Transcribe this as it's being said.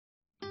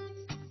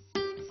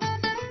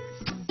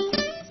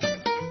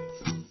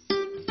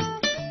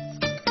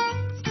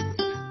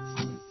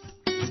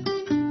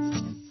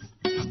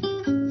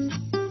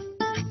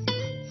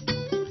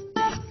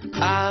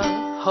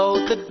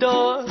the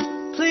door.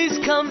 Please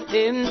come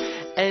in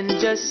and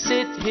just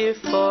sit here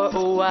for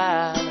a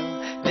while.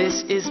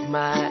 This is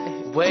my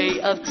way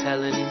of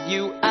telling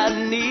you I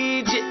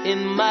need you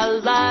in my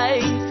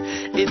life.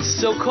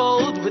 It's so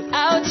cold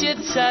without your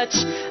touch.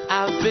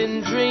 I've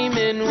been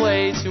dreaming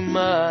way too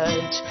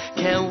much.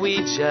 Can we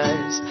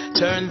just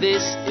turn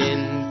this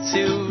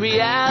into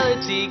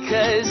reality?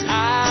 'Cause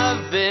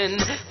I've been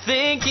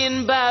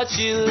thinking about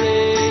you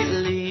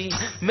lately.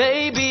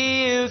 Maybe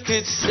you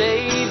could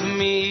save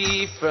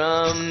me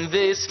from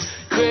this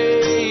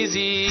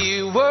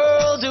crazy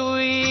world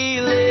we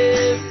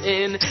live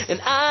in.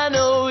 And I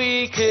know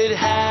we could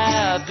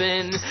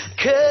happen,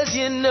 'cause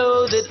you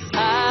know that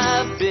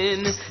I've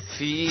been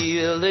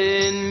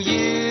feeling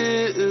you.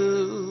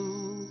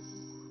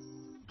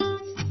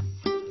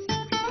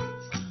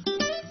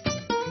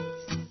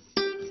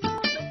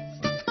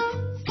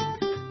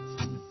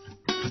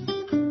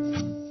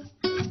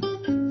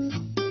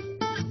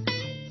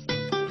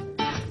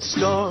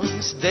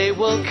 Storms, they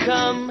will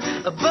come,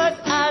 but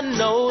I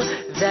know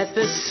that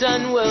the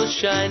sun will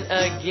shine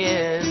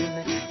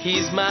again.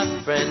 He's my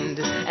friend,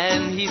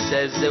 and he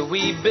says that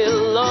we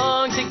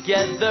belong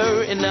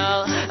together. And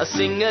I'll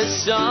sing a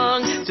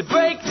song to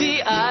break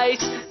the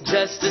ice.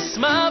 Just a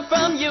smile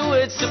from you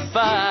would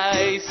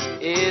suffice.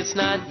 It's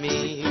not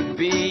me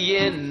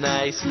being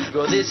nice,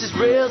 girl, this is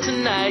real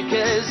tonight.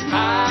 'Cause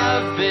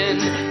I've been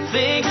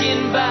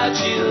thinking about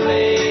you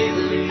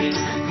lately.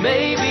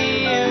 Maybe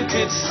you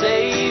could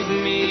save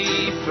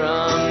me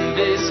from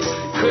this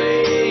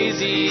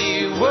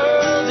crazy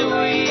world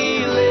we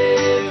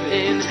live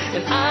in.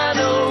 And I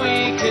know we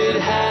could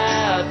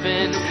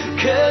happen,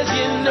 'cause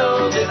you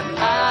know that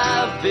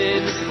I've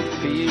been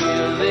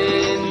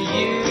feeling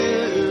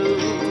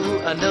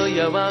you. I know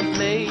you want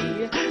me.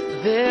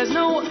 There's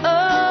no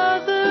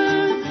other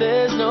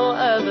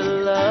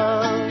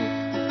love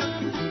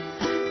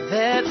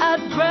that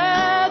I'd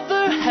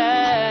rather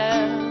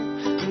have.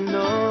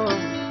 No,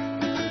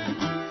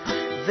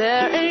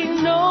 there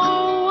ain't no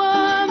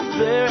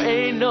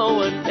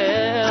one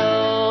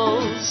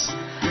else.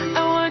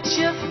 I want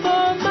you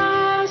for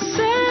myself.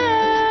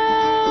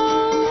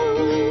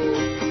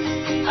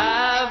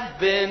 I've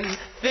been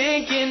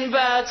thinking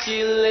about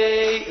you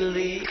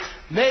lately.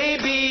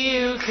 Maybe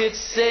you could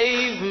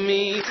save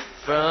me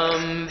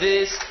from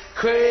this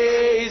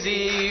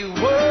crazy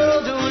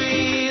world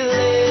we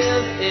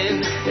live in.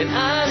 And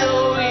I know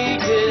we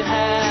could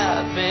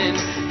happen,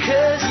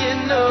 'cause you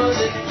know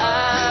that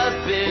I've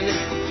been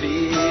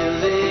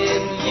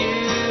feeling you.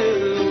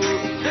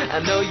 I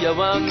know you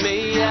want me.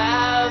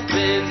 I've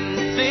been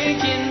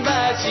thinking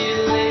about you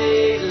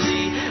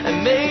lately.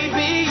 And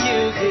maybe you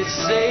could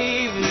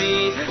save me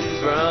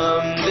from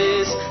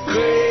this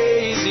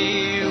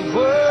crazy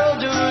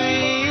world we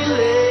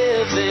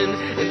live in.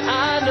 And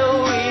I know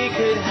we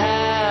could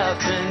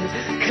happen,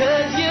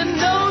 'cause you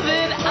know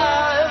that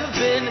I've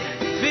been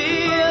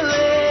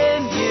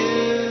feeling you.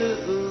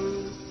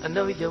 I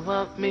know you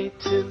want me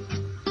to.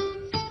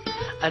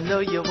 I know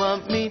you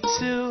want me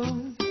to.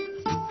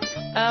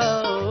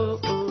 Oh,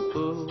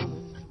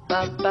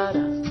 ba ba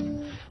da,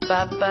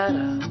 ba ba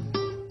da.